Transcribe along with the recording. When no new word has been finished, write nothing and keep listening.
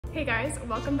Hey guys,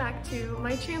 welcome back to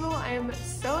my channel. I am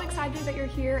so excited that you're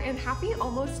here, and happy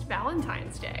almost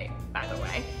Valentine's Day, by the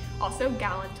way. Also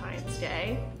Galentine's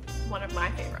Day, one of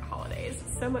my favorite holidays.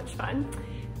 So much fun.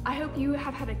 I hope you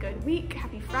have had a good week.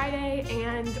 Happy Friday,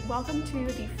 and welcome to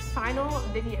the final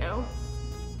video.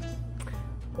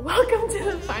 Welcome to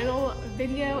the final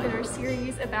video in our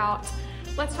series about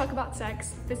Let's Talk About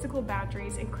Sex, Physical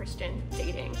Boundaries, and Christian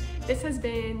Dating. This has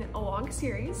been a long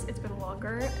series. It's been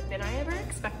longer than I ever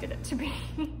expected it to be.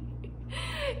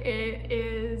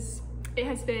 It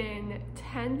has been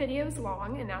 10 videos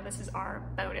long, and now this is our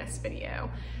bonus video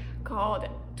called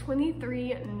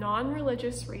 23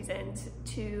 Non-Religious Reasons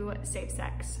to Save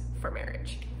Sex for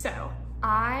Marriage. So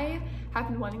I have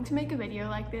been wanting to make a video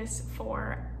like this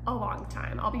for a long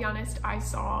time. I'll be honest, I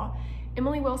saw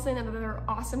Emily Wilson, another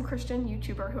awesome Christian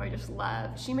YouTuber who I just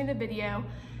love. She made a video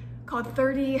called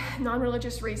 30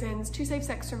 Non-Religious Reasons to Save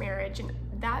Sex for Marriage, and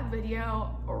that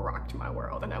video rocked my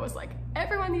world. And I was like,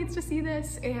 everyone needs to see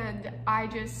this. And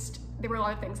there were a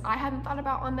lot of things I hadn't thought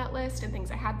about on that list and things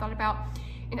I had thought about.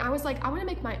 And I was like, I want to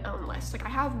make my own list. Like, I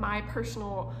have my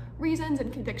personal reasons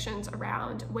and convictions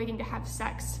around waiting to have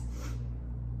sex.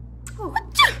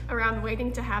 Around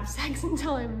waiting to have sex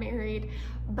until I'm married,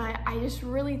 but I just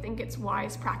really think it's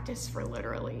wise practice for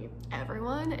literally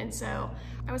everyone. And so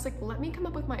I was like, let me come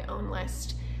up with my own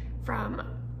list from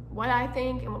what I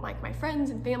think and what like my friends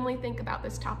and family think about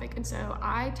this topic. And so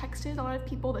I texted a lot of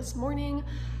people this morning,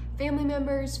 family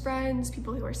members, friends,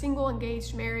 people who are single,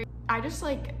 engaged, married. I just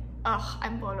like,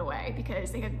 I'm blown away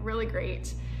because they had really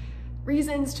great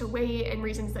reasons to wait and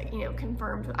reasons that,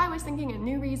 confirmed what I was thinking and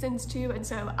new reasons too. And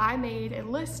so I made a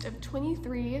list of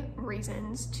 23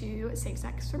 reasons to save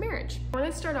sex for marriage. I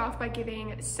want to start off by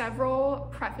giving several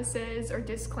prefaces or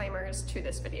disclaimers to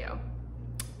this video.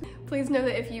 Please know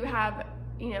that if you have,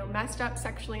 messed up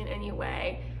sexually in any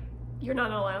way, you're not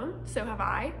alone. So have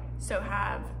I. So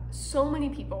have so many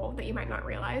people that you might not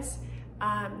realize.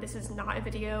 This is not a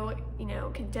video,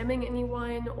 condemning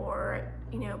anyone or,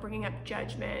 bringing up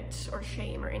judgment or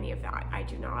shame or any of that. I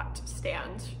do not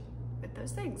stand with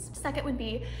those things. Second would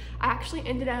be, I actually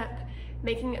ended up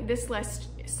making this list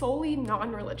solely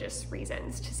non-religious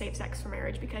reasons to save sex for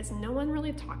marriage because no one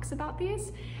really talks about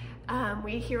these.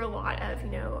 We hear a lot of,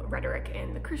 rhetoric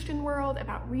in the Christian world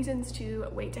about reasons to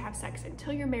wait to have sex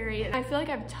until you're married. And I feel like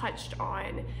I've touched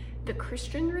on the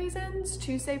Christian reasons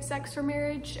to save sex for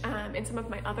marriage in some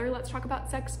of my other Let's Talk About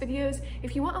Sex videos.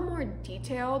 If you want a more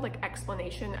detailed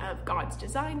explanation of God's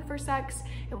design for sex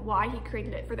and why he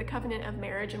created it for the covenant of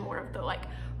marriage and more of the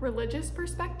religious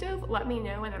perspective, let me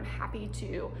know and I'm happy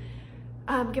to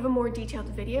give a more detailed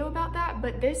video about that.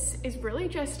 But this is really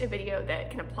just a video that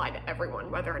can apply to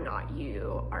everyone, whether or not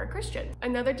you are a Christian.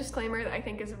 Another disclaimer that I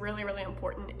think is really, really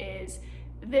important is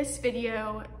this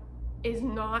video is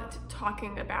not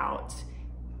talking about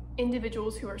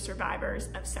individuals who are survivors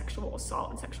of sexual assault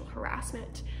and sexual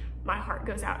harassment. My heart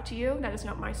goes out to you. That is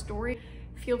not my story.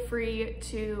 Feel free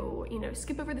to,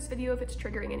 skip over this video if it's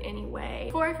triggering in any way.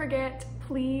 Before I forget,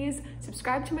 please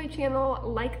subscribe to my channel,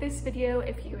 like this video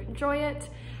if you enjoy it,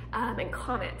 and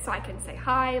comment so I can say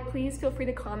hi. Please feel free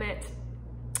to comment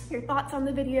your thoughts on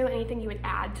the video, anything you would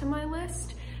add to my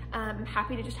list. I'm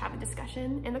happy to just have a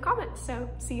discussion in the comments, so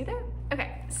see you there.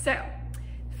 Okay, so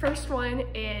first one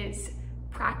is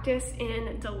practice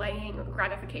in delaying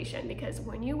gratification, because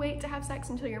when you wait to have sex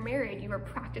until you're married, you are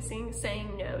practicing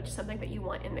saying no to something that you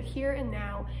want in the here and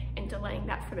now and delaying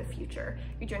that for the future.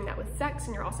 You're doing that with sex,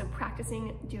 and you're also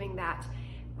practicing doing that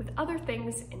with other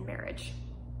things in marriage.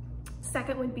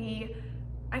 Second would be,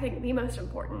 I think the most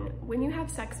important, when you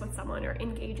have sex with someone or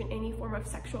engage in any form of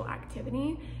sexual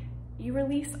activity, you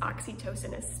release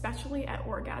oxytocin, especially at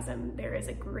orgasm. There is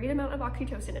a great amount of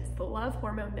oxytocin. It's the love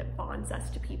hormone that bonds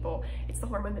us to people. It's the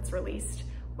hormone that's released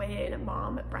when a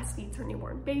mom breastfeeds her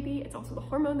newborn baby. It's also the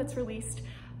hormone that's released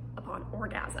upon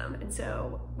orgasm. And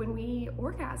so when we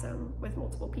orgasm with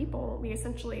multiple people, we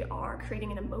essentially are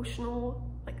creating an emotional,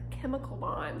 chemical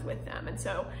bond with them. And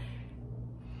so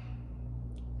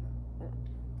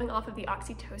going off of the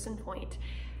oxytocin point,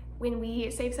 when we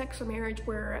save sex for marriage,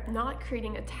 we're not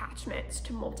creating attachments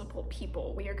to multiple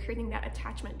people. We are creating that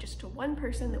attachment just to one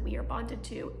person that we are bonded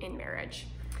to in marriage.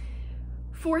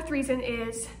 Fourth reason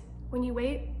is, when you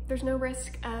wait, there's no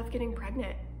risk of getting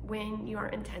pregnant when you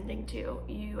aren't intending to.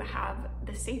 You have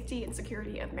the safety and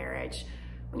security of marriage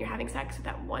when you're having sex with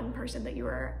that one person that you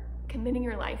are committing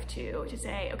your life to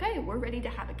say, okay, we're ready to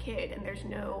have a kid, and there's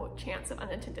no chance of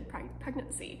unintended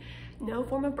pregnancy. No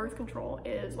form of birth control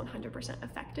is 100%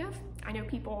 effective. I know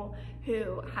people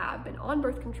who have been on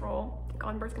birth control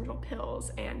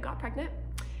pills and got pregnant.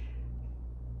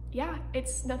 yeah,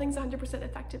 nothing's 100%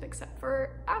 effective except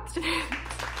for abstinence.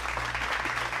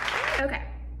 Okay,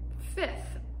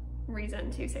 5th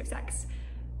reason to save sex.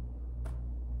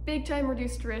 Big time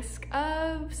reduced risk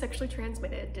of sexually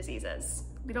transmitted diseases.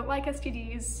 We don't like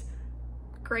STDs.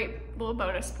 Great little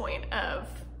bonus point of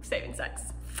saving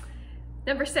sex.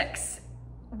 Number 6,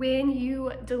 when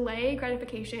you delay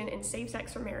gratification and save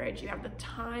sex for marriage, you have the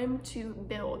time to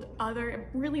build other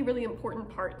really, really important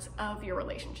parts of your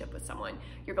relationship with someone.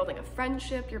 You're building a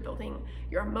friendship, you're building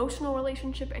your emotional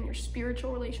relationship and your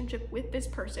spiritual relationship with this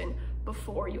person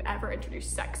before you ever introduce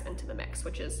sex into the mix,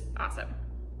 which is awesome.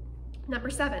 Number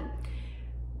 7,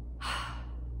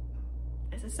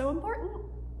 this is so important.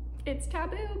 It's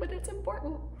taboo, but it's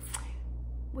important.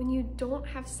 When you don't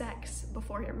have sex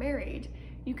before you're married,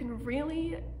 you can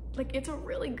really, it's a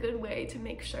really good way to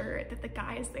make sure that the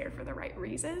guy is there for the right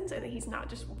reasons and that he's not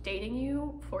just dating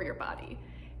you for your body.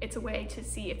 It's a way to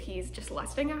see if he's just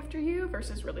lusting after you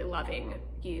versus really loving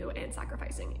you and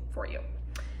sacrificing for you.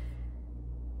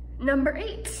 Number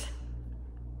 8,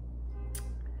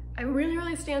 I really,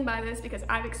 really stand by this because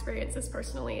I've experienced this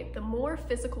personally. The more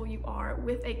physical you are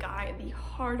with a guy, the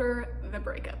harder the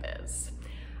breakup is.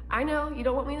 I know you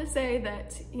don't want me to say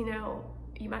that,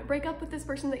 you might break up with this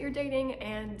person that you're dating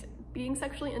and being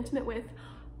sexually intimate with,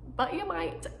 but you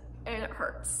might, and it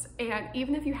hurts. And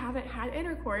even if you haven't had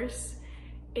intercourse,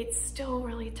 it's still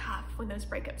really tough when those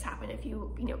breakups happen. If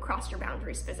you cross your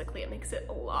boundaries physically, it makes it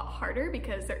a lot harder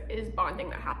because there is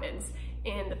bonding that happens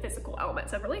in the physical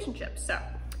elements of relationships. So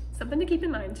something to keep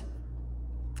in mind.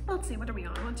 Let's see, what are we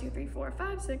on? 1, 2, 3, 4,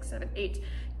 5, 6, 7, 8.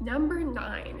 Number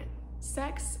 9,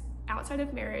 sex outside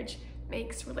of marriage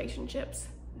makes relationships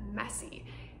messy.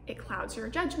 It clouds your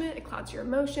judgment, it clouds your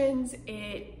emotions,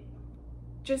 it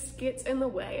just gets in the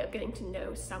way of getting to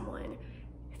know someone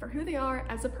for who they are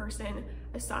as a person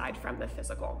aside from the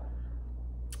physical.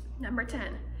 Number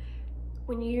 10,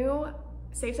 when you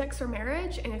save sex for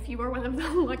marriage, and if you are one of the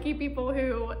lucky people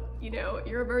who,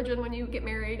 you're a virgin when you get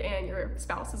married and your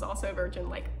spouse is also a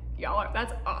virgin,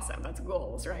 that's awesome, that's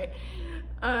goals, right?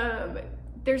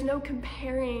 There's no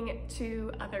comparing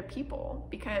to other people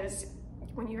because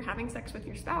when you're having sex with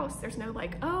your spouse, there's no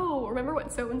oh, remember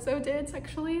what so-and-so did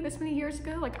sexually this many years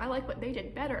ago? I like what they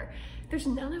did better. There's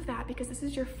none of that because this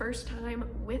is your first time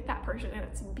with that person and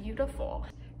it's beautiful.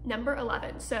 Number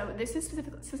 11, so this is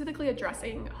specifically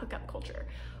addressing hookup culture.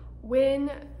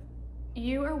 When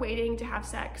you are waiting to have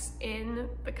sex in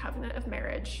the covenant of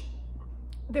marriage,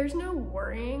 there's no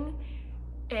worrying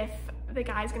if the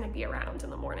guy's gonna be around in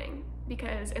the morning.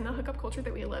 Because in the hookup culture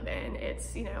that we live in,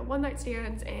 it's, one night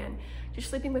stands and just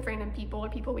sleeping with random people or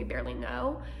people we barely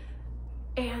know.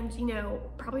 And,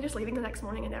 probably just leaving the next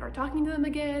morning and never talking to them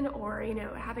again, or,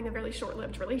 having a really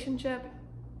short-lived relationship.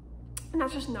 And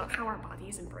that's just not how our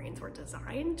bodies and brains were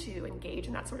designed to engage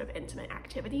in that sort of intimate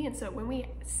activity. And so when we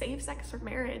save sex for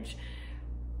marriage,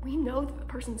 we know that the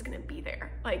person's gonna be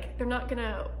there. They're not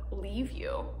gonna leave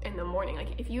you in the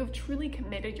morning. If you have truly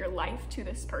committed your life to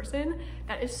this person,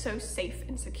 that is so safe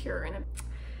and secure. And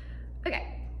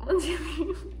okay,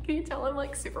 can you tell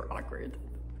I'm super awkward?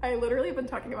 I literally have been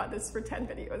talking about this for 10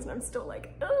 videos and I'm still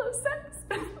oh, sex.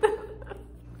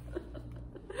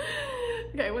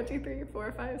 Okay, 1, 2, 3,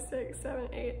 4, 5, 6,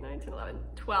 7, 8, 9, 10, 11,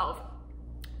 12.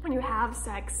 When you have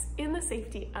sex in the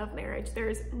safety of marriage,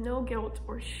 there's no guilt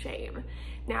or shame.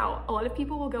 Now, a lot of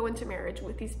people will go into marriage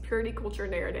with these purity culture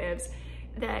narratives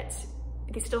that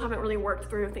they still haven't really worked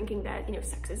through, thinking that,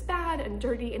 sex is bad and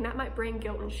dirty, and that might bring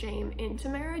guilt and shame into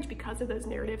marriage because of those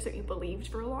narratives that you believed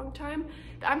for a long time.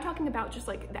 But I'm talking about just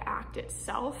the act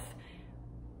itself.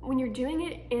 When you're doing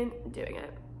it,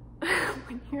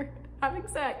 when you're having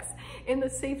sex in the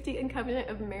safety and covenant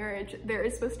of marriage, there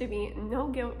is supposed to be no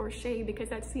guilt or shame because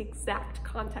that's the exact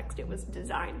context it was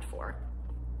designed for.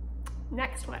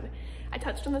 Next one, I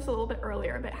touched on this a little bit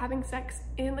earlier, but having sex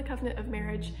in the covenant of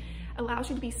marriage allows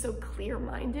you to be so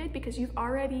clear-minded because you've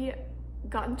already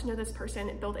gotten to know this person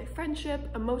and build a friendship,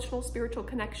 emotional, spiritual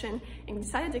connection, and you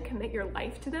decided to commit your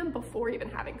life to them before even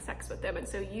having sex with them. And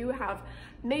so you have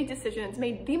made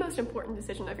the most important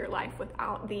decision of your life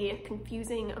without the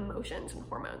confusing emotions and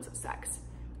hormones of sex.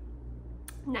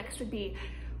 Next would be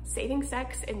saving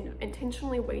sex and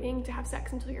intentionally waiting to have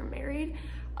sex until you're married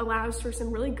allows for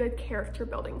some really good character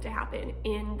building to happen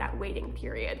in that waiting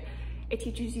period. It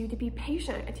teaches you to be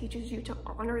patient. It teaches you to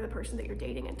honor the person that you're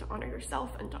dating and to honor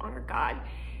yourself and to honor God.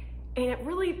 And it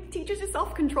really teaches you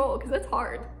self-control because it's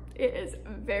hard. It is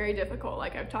very difficult.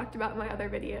 Like I've talked about in my other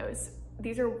videos,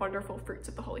 these are wonderful fruits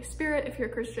of the Holy Spirit if you're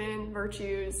a Christian,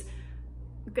 virtues,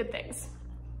 good things.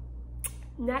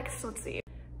 Next, let's see.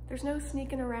 There's no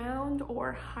sneaking around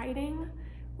or hiding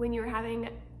when you're having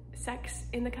sex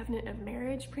in the covenant of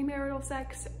marriage, premarital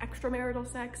sex, extramarital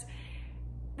sex,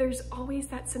 there's always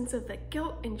that sense of like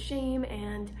guilt and shame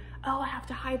and, oh, I have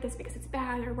to hide this because it's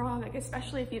bad or wrong, like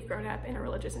especially if you've grown up in a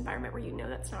religious environment where you know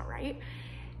that's not right.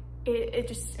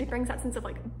 It brings that sense of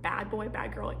like bad boy,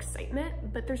 bad girl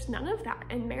excitement, but there's none of that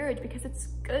in marriage because it's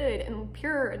good and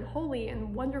pure and holy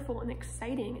and wonderful and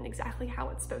exciting and exactly how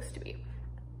it's supposed to be.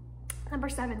 Number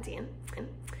 17,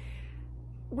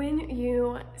 when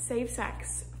you save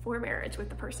sex for marriage with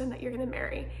the person that you're gonna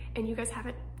marry and you guys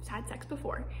haven't had sex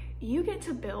before, you get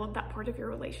to build that part of your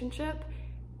relationship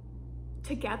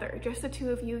together, just the two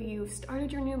of you. You've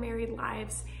started your new married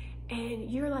lives and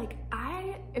you're like,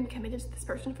 I am committed to this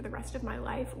person for the rest of my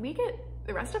life. We get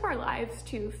the rest of our lives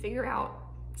to figure out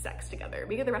sex together.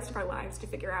 We get the rest of our lives to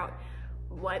figure out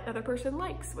what the other person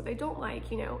likes, what they don't like,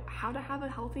 you know, how to have a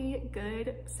healthy,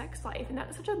 good sex life. And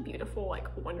that's such a beautiful, like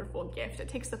wonderful gift. It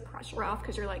takes the pressure off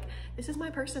because you're like, this is my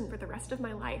person for the rest of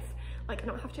my life. Like I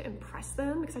don't have to impress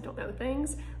them because I don't know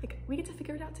things. Like we get to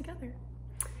figure it out together.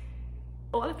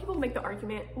 A lot of people make the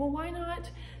argument, well, why not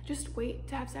just wait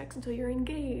to have sex until you're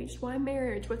engaged? Why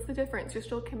marriage? What's the difference? You're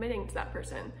still committing to that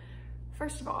person.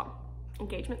 First of all,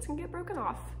 engagements can get broken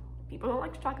off. People don't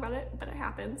like to talk about it, but it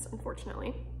happens,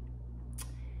 unfortunately.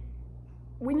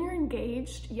 When you're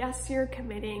engaged, yes, you're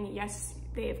committing. Yes,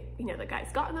 the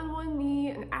guy's gotten on one knee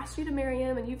and asked you to marry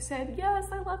him and you've said, yes,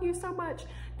 I love you so much.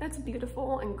 That's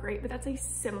beautiful and great, but that's a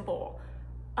symbol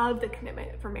of the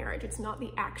commitment for marriage. It's not the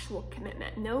actual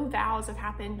commitment. No vows have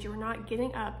happened. You're not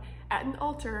getting up at an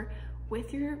altar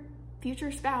with your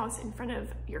future spouse in front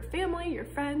of your family, your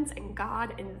friends, and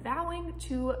God and vowing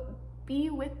to be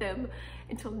with them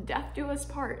until death do us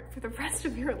part for the rest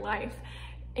of your life.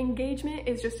 Engagement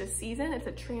is just a season. It's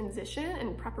a transition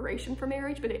and preparation for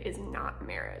marriage, but it is not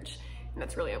marriage. And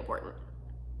that's really important.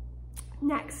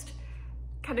 Next,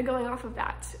 kind of going off of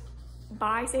that,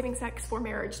 by saving sex for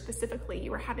marriage specifically,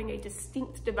 you are having a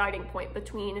distinct dividing point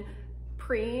between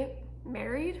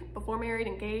pre-married, before married,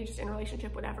 engaged, in a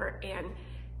relationship, whatever, and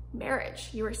marriage.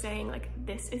 You are saying like,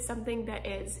 this is something that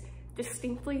is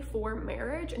distinctly for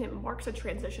marriage and it marks a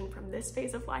transition from this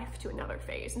phase of life to another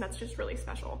phase. And that's just really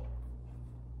special.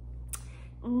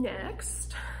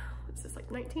 Next, this is like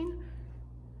 19.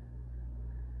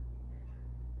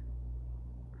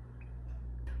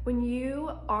 When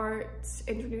you aren't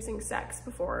introducing sex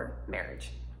before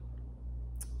marriage,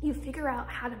 you figure out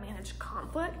how to manage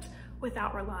conflict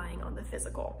without relying on the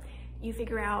physical. You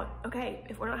figure out, okay,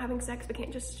 if we're not having sex, we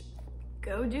can't just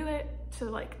go do it to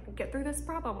like get through this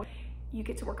problem. You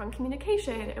get to work on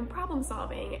communication and problem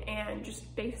solving and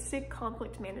just basic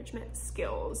conflict management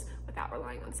skills without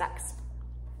relying on sex.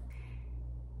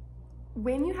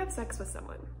 When you have sex with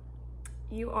someone,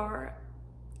 you are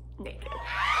naked.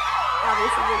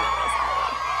 Obviously you're not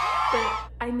necessarily,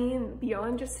 but I mean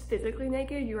beyond just physically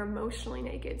naked, you're emotionally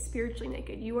naked, spiritually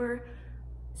naked. You are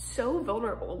so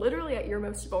vulnerable, literally at your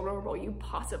most vulnerable you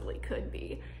possibly could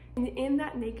be. And in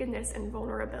that nakedness and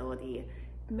vulnerability,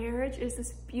 marriage is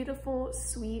this beautiful,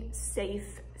 sweet,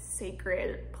 safe,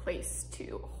 sacred place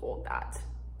to hold that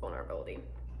vulnerability.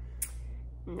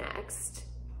 Next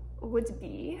would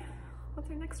be, what's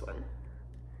our next one?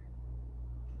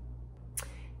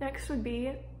 Next would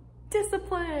be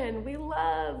discipline. We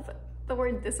love the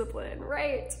word discipline,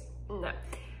 right? No.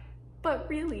 But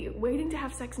really, waiting to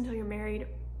have sex until you're married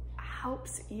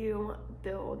helps you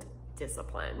build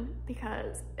discipline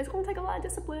because it's gonna take a lot of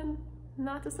discipline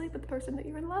not to sleep with the person that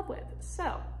you're in love with.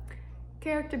 So,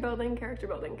 character building, character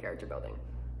building, character building.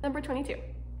 Number 22.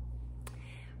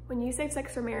 When you save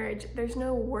sex for marriage, there's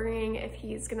no worrying if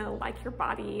he's gonna like your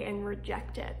body and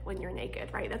reject it when you're naked,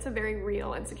 right? That's a very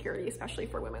real insecurity, especially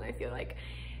for women, I feel like.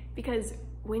 Because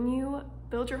when you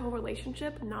build your whole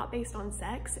relationship not based on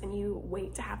sex and you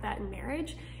wait to have that in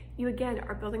marriage, you again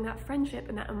are building that friendship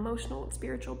and that emotional and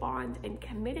spiritual bond and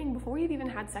committing before you've even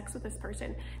had sex with this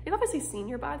person. They've obviously seen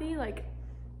your body, like,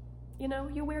 you know,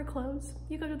 you wear clothes,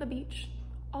 you go to the beach,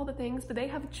 all the things, but they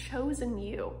have chosen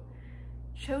you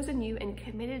and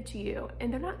committed to you,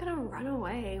 and they're not gonna run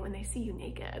away when they see you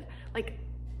naked. Like,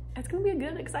 it's gonna be a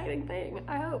good, exciting thing,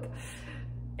 I hope.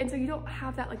 And so you don't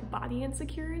have that like body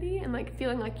insecurity and like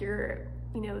feeling like you're,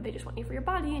 you know, they just want you for your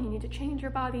body and you need to change your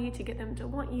body to get them to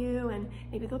want you, and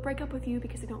maybe they'll break up with you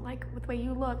because they don't like the way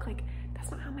you look. Like,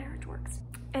 that's not how marriage works.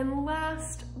 And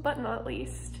last but not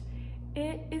least,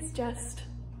 it is just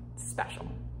special.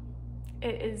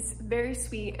 It is very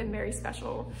sweet and very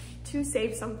special to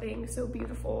save something so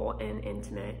beautiful and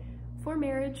intimate for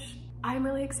marriage. I'm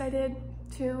really excited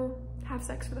to have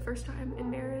sex for the first time in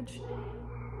marriage.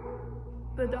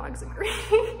 The dogs agree.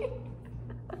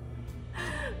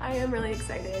 I am really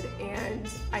excited, and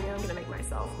I know I'm gonna make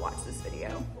myself watch this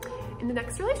video in the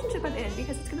next relationship I'm in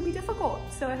because it's gonna be difficult.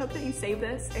 So I hope that you save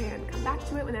this and come back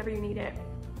to it whenever you need it.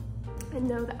 And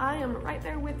know that I am right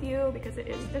there with you because it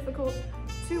is difficult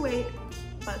to wait,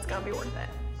 but it's gonna be worth it.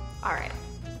 All right,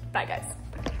 bye guys.